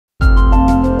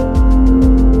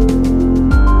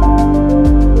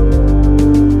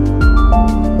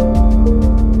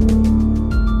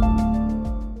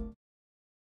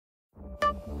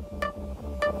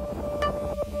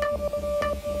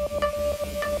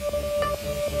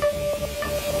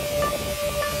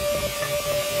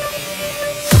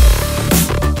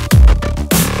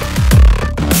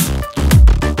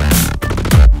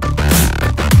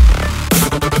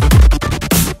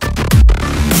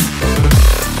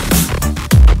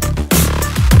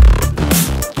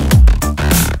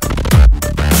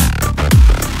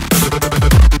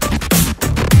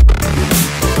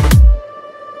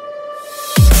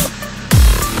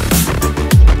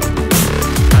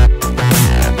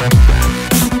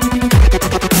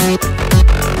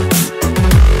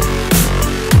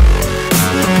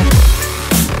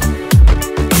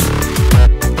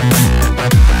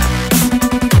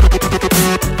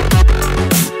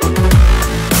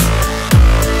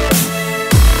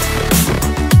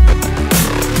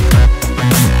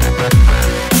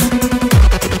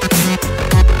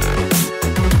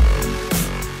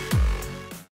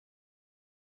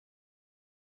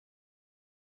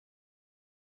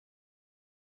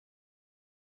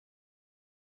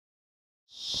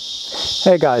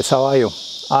Hey guys, how are you?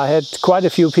 I had quite a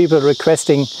few people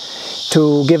requesting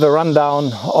to give a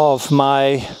rundown of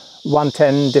my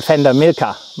 110 Defender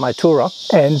Milka, my tourer,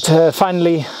 and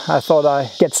finally I thought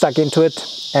I'd get stuck into it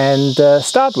and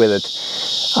start with it.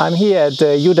 I'm here at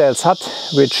Udale's hut,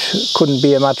 which couldn't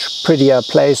be a much prettier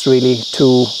place really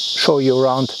to show you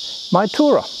around my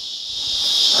tourer.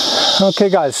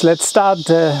 Okay guys, let's start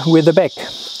with the back.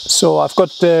 So I've got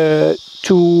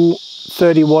two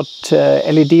 30-watt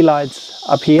LED lights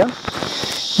up here,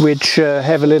 which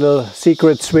have a little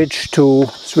secret switch to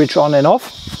switch on and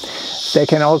off. They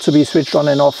can also be switched on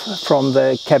and off from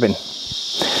the cabin.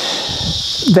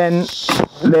 Then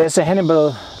there's a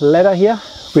Hummel ladder here,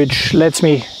 which lets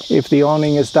me, if the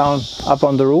awning is down, up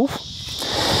on the roof.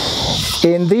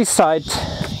 In this side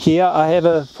here I have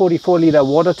a 44-liter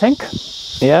water tank,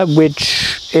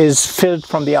 which is filled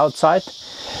from the outside.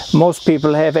 Most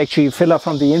people have actually filler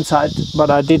from the inside, but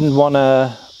I didn't want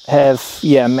to have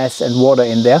mess and water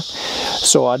in there,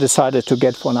 so I decided to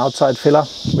get for an outside filler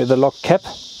with a lock cap.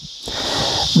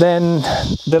 Then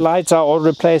the lights are all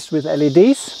replaced with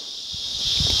LEDs.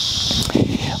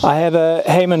 I have a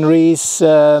Heyman Reese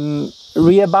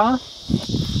rear bar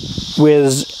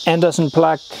with Anderson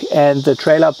plug and the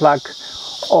trailer plug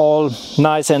all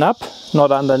nice and up,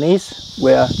 not underneath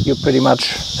where you pretty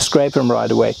much scrape them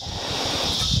right away.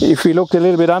 If we look a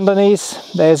little bit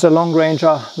underneath, there's a long range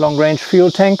fuel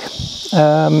tank.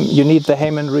 You need the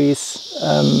Heyman Reese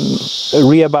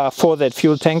rear bar for that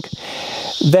fuel tank.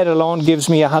 That alone gives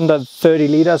me 130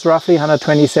 liters, roughly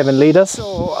 127 liters.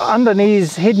 So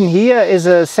underneath, hidden here, is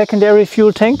a secondary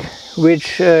fuel tank,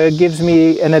 which gives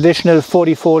me an additional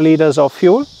 44 liters of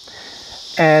fuel.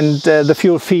 And the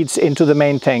fuel feeds into the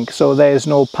main tank, so there is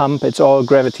no pump, it's all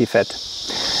gravity fed.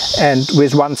 And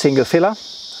with one single filler.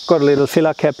 Got a little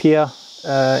filler cap here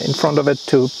in front of it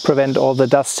to prevent all the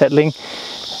dust settling.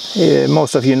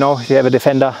 Most of you know, if you have a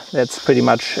Defender, that's pretty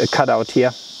much a cutout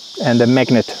here and a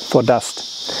magnet for dust.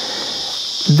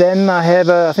 Then I have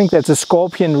I think that's a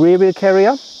Scorpion rear wheel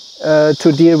carrier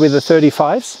to deal with the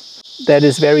 35s. That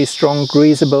is very strong,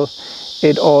 greasable.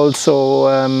 It also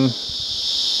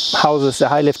houses the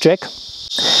high lift jack.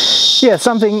 Yeah,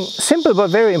 something simple but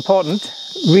very important.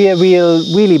 Rear wheel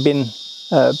wheelie bin,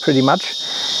 pretty much.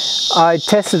 I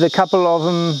tested a couple of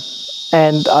them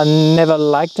and I never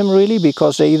liked them really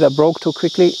because they either broke too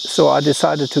quickly, so I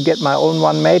decided to get my own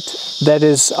one made. That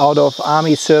is out of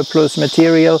army surplus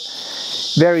material,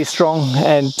 very strong,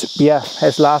 and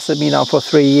has lasted me now for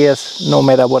 3 years no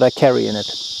matter what I carry in it.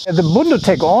 The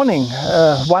Bundotech awning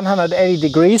 180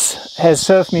 degrees has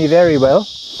served me very well.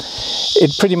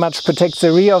 It pretty much protects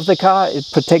the rear of the car, it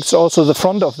protects also the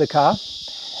front of the car,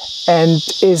 and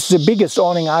is the biggest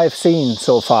awning I've seen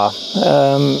so far.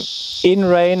 In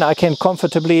rain I can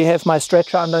comfortably have my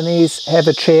stretcher underneath, have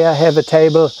a chair, have a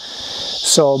table.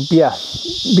 So yeah,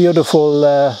 beautiful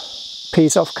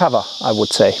piece of cover, I would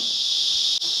say.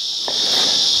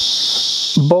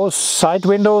 Both side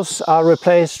windows are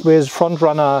replaced with front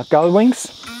runner gull wings,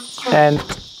 and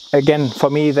again for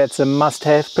me that's a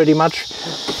must-have pretty much.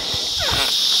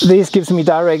 This gives me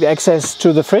direct access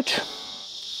to the fridge,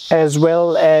 as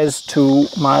well as to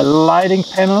my lighting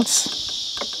panels.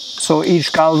 So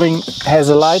each gull wing has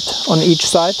a light on each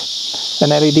side, an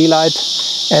LED light,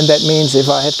 and that means if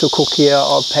I have to cook here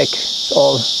or pack, it's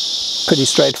all pretty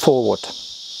straightforward.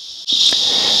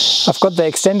 I've got the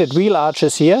extended wheel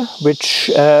arches here,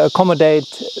 which accommodate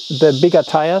the bigger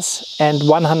tires and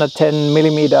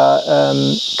 110mm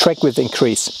track width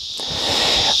increase.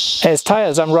 As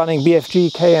tires I'm running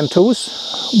BFG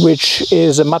KM2s, which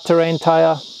is a mud terrain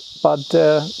tire, but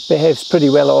behaves pretty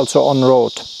well also on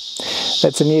road.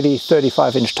 That's a nearly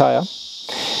 35-inch tire.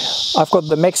 I've got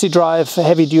the Maxi Drive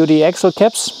heavy-duty axle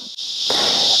caps.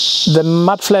 The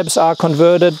mud flaps are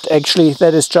converted, actually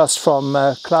that is just from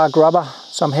Clark rubber,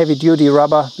 some heavy-duty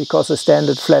rubber, because the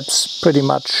standard flaps pretty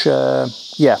much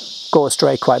go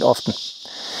astray quite often.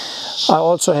 I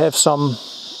also have some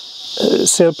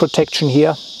sill protection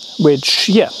here, which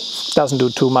doesn't do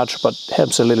too much but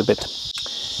helps a little bit.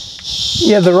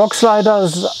 Yeah, the rock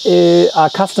sliders are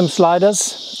custom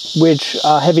sliders, which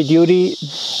are heavy duty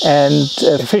and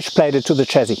fish plated to the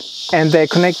chassis. And they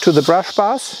connect to the brush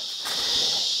bars,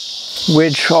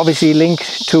 which obviously link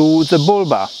to the bull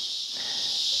bar.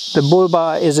 The bull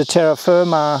bar is a Terra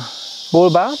Firma bull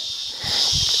bar,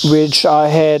 which I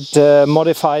had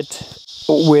modified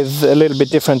with a little bit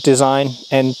different design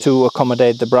and to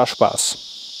accommodate the brush bars.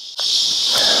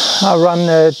 I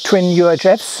run twin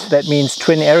UHFs, that means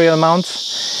twin aerial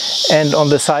mounts, and on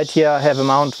the side here I have a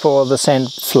mount for the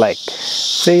sand flag.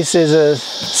 This is a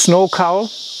snow cowl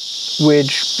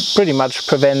which pretty much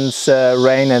prevents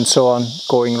rain and so on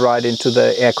going right into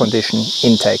the air condition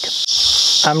intake.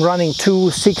 I'm running two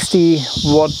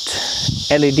 60-watt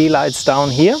LED lights down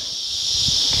here.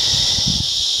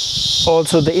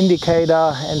 Also the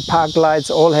indicator and park lights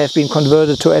all have been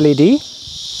converted to LED,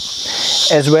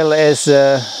 as well as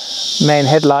main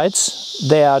headlights.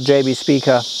 They are JB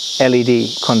Speaker LED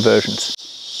conversions.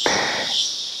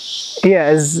 Here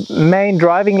as main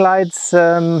driving lights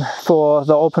for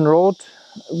the open road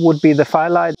would be the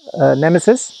Firelight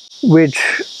Nemesis, which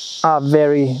are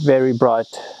very, very bright.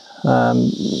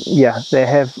 Yeah, they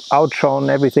have outshone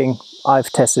everything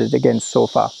I've tested against so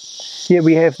far. Here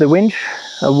we have the Winch,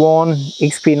 a worn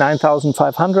XP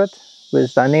 9500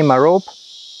 with Dyneema rope,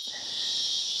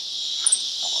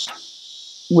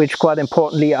 which quite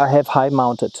importantly I have high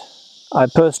mounted. I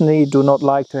personally do not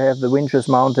like to have the winches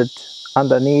mounted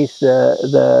underneath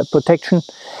the protection,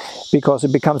 because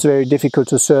it becomes very difficult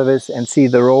to service and see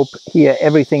the rope. Here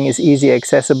everything is easy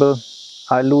accessible.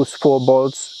 I lose 4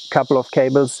 bolts, couple of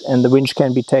cables, and the winch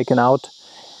can be taken out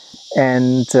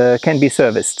and can be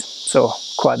serviced. So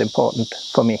quite important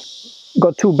for me.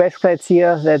 Got 2 bash plates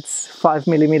here, that's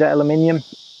 5mm aluminium,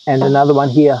 and another one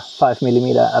here,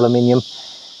 5mm aluminium,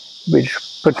 which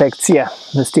protects, yeah,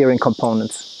 the steering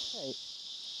components.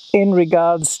 In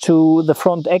regards to the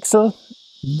front axle,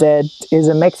 that is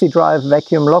a maxi-drive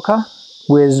vacuum locker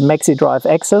with maxi-drive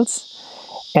axles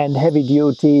and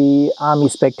heavy-duty Army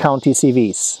spec County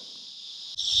CVs.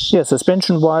 Yeah,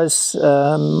 suspension-wise,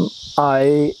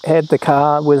 I had the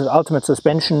car with ultimate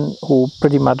suspension, who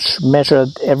pretty much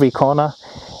measured every corner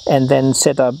and then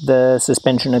set up the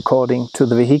suspension according to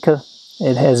the vehicle.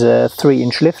 It has a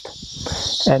 3-inch lift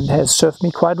and has served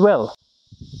me quite well.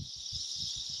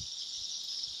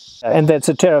 And that's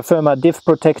a Terra Firma diff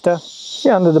protector.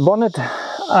 Yeah, under the bonnet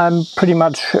I'm pretty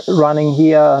much running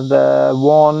here the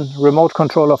worn remote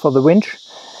controller for the winch.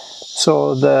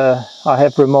 So I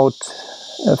have remote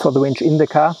for the winch in the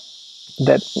car.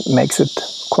 That makes it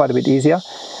quite a bit easier.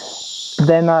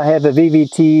 Then I have a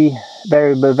VVT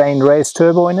variable vane race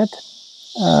turbo in it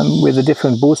with a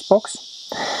different boost box.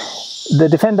 The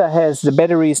Defender has the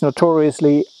batteries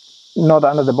notoriously not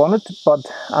under the bonnet but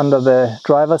under the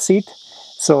driver's seat.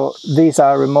 So these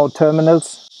are remote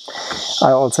terminals.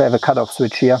 I also have a cutoff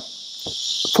switch here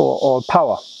for all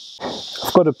power.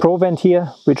 I've got a Provent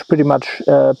here, which pretty much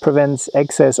prevents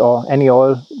excess or any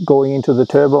oil going into the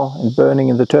turbo and burning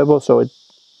in the turbo, so it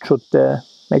should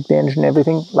make the engine and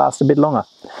everything last a bit longer.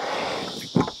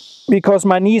 Because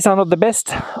my knees are not the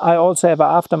best, I also have an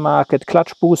aftermarket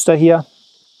clutch booster here,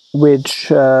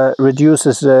 which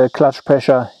reduces the clutch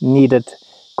pressure needed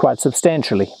quite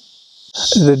substantially.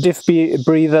 The diff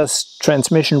breathers,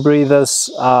 transmission breathers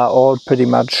are all pretty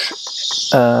much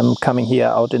coming here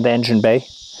out in the engine bay,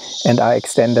 and are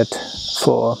extended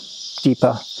for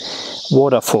deeper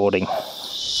water fording.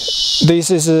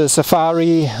 This is a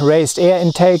Safari raised air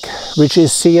intake, which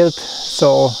is sealed,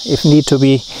 so if need to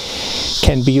be,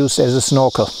 can be used as a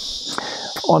snorkel.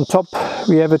 On top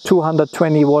we have a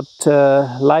 220 watt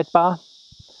light bar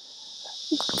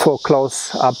for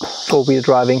close up four-wheel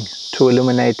driving to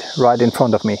illuminate right in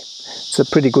front of me. It's a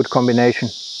pretty good combination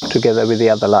together with the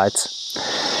other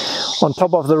lights. On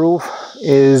top of the roof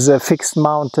is a fixed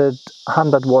mounted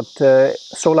 100 watt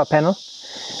solar panel,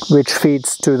 which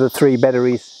feeds to the 3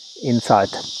 batteries inside.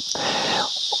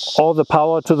 All the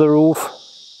power to the roof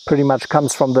pretty much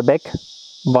comes from the back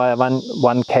via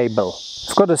one cable.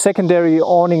 I've got a secondary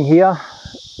awning here,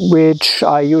 which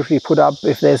I usually put up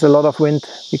if there's a lot of wind,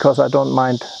 because I don't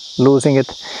mind losing it,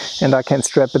 and I can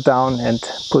strap it down and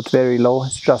put very low.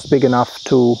 It's just big enough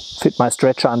to fit my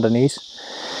stretcher underneath,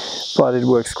 but it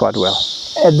works quite well.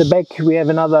 At the back we have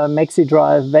another maxi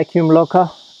drive vacuum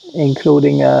locker,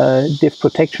 including a diff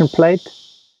protection plate.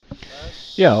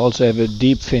 Yeah, I also have a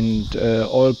deep finned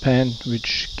oil pan,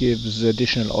 which gives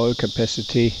additional oil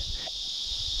capacity.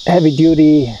 Heavy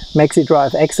duty maxi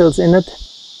drive axles in it,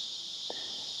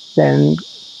 then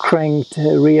cranked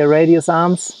rear radius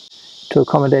arms to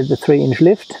accommodate the 3-inch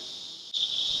lift.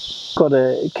 Got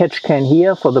a catch can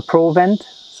here for the Provent,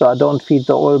 so I don't feed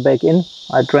the oil back in.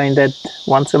 I drain that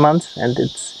once a month, and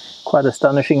it's quite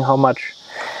astonishing how much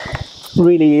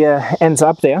really ends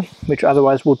up there, which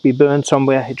otherwise would be burned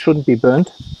somewhere it shouldn't be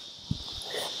burned.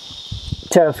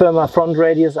 Terra Firma front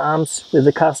radius arms with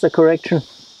the caster correction,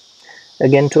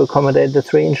 again to accommodate the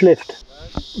 3-inch lift.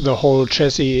 The whole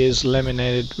chassis is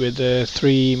laminated with a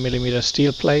 3mm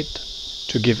steel plate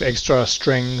to give extra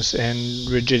strength and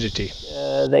rigidity.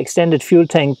 The extended fuel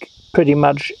tank pretty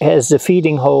much has the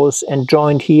feeding hose and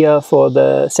joint here for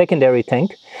the secondary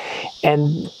tank,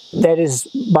 and that is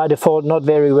by default not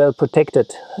very well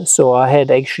protected. So I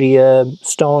had actually a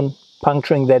stone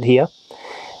puncturing that here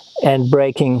and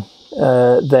breaking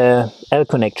the L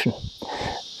connection.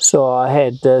 So I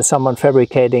had someone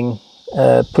fabricating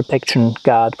a protection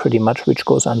guard pretty much, which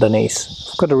goes underneath.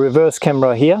 I've got a reverse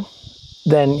camera here.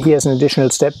 Then here's an additional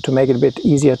step to make it a bit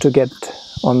easier to get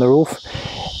on the roof,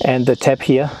 and the tap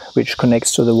here which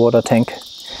connects to the water tank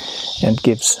and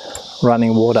gives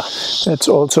running water. That's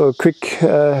also a quick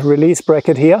release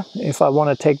bracket here. If I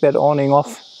want to take that awning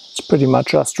off, it's pretty much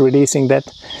just releasing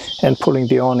that and pulling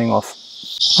the awning off.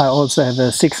 I also have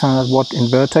a 600 watt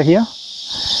inverter here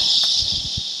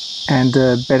and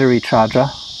a battery charger,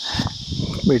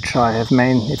 which I have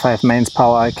if I have mains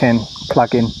power, I can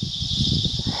plug in.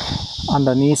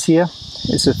 Underneath here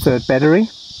is a third battery.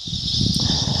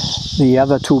 The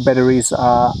other two batteries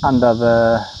are under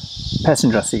the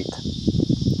passenger seat.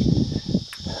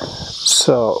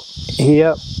 So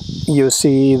here you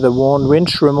see the worn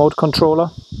winch remote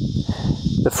controller,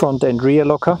 the front and rear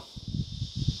locker.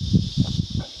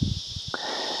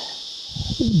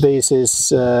 This is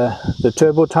the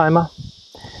turbo timer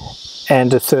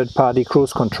and a third-party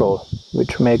cruise control,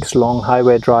 which makes long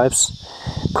highway drives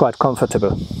quite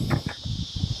comfortable.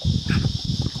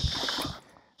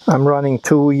 I'm running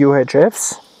two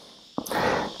UHFs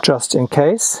just in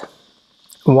case.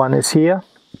 One is here,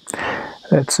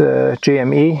 that's a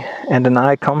GME, and an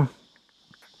ICOM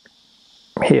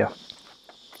here.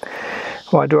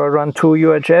 Why do I run two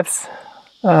UHFs?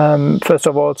 First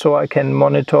of all, so I can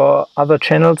monitor other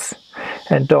channels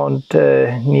and don't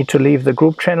need to leave the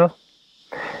group channel,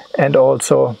 and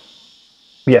also,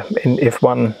 yeah, if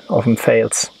one of them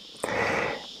fails.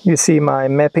 You see my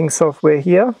mapping software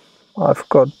here. I've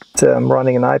got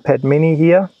running an iPad mini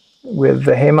here with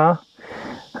the HEMA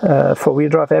four-wheel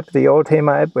drive app, the old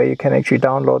HEMA app where you can actually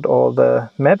download all the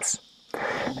maps,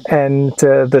 and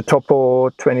the Topo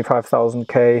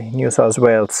 25,000K New South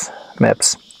Wales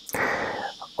maps.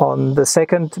 On the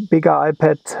second bigger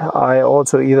iPad I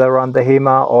also either run the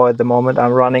HEMA, or at the moment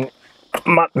I'm running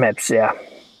mud maps, yeah.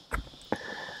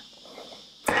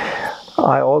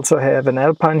 I also have an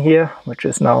Alpine here, which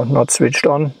is now not switched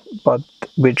on, but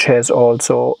which has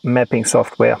also mapping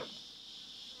software.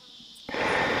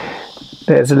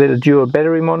 There's a little dual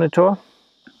battery monitor.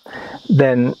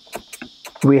 Then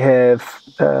we have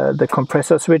the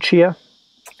compressor switch here,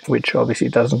 which obviously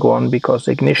doesn't go on because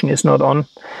the ignition is not on.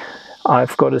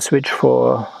 I've got a switch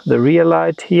for the rear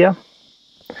light here.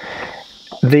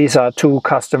 These are two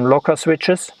custom locker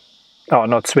switches. Oh,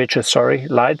 not switches, sorry,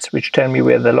 lights, which tell me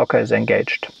where the locker is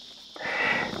engaged.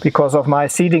 Because of my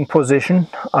seating position,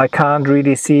 I can't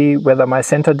really see whether my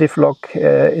center diff lock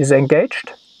is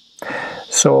engaged.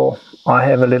 So I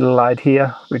have a little light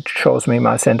here which shows me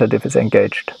my center diff is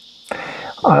engaged.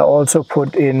 I also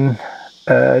put in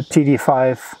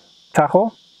TD5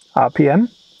 tacho RPM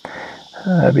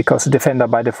because the Defender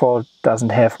by default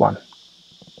doesn't have one.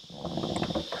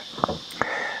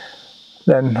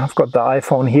 Then I've got the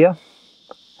iPhone here.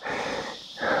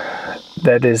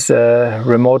 That is a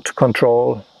remote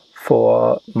control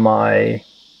for my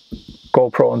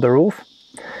GoPro on the roof.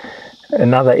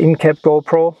 Another in-cab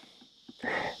GoPro.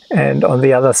 And on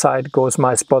the other side goes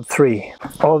my Spot 3.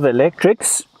 All the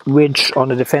electrics, which on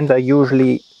the Defender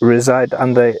usually reside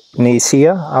underneath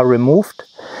here, are removed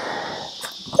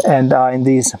and are in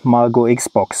these Malgo X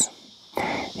box.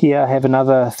 Here I have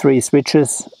another 3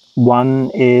 switches.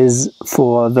 One is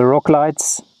for the rock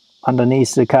lights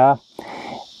underneath the car.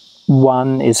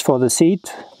 One is for the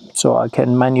seat, so I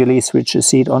can manually switch the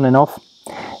seat on and off,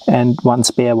 and one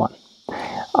spare one.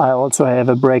 I also have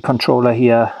a brake controller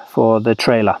here for the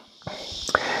trailer.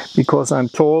 Because I'm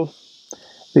tall,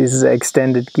 this is an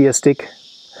extended gear stick,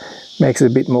 makes it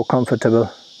a bit more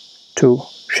comfortable to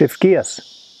shift gears.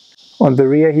 On the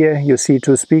rear here you see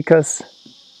 2 speakers,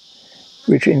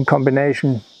 which in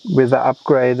combination with the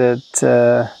upgraded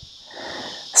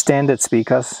standard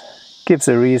speakers gives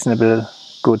a reasonable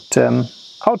good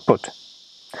output.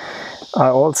 I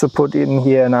also put in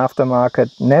here an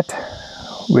aftermarket net,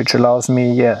 which allows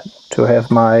me to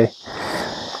have my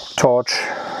torch,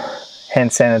 hand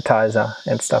sanitizer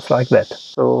and stuff like that.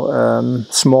 So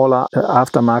smaller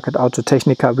aftermarket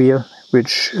Autotechnica wheel,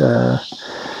 which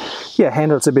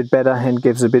handles a bit better and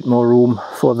gives a bit more room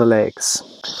for the legs.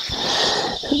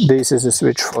 This is a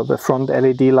switch for the front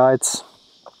LED lights,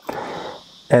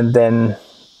 and then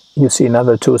you see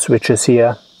another 2 switches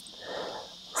here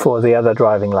for the other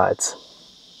driving lights.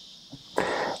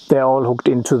 They're all hooked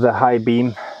into the high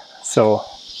beam, so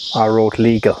are road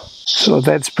legal. So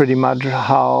that's pretty much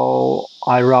how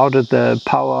I routed the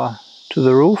power to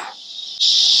the roof.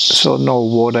 so no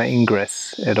water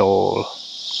ingress at all.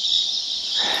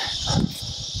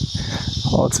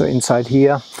 Also inside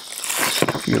here,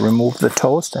 if you remove the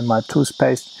toast and my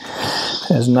toothpaste,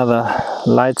 there's another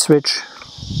light switch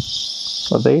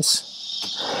for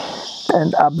this,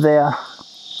 and up there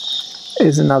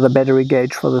is another battery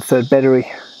gauge for the third battery.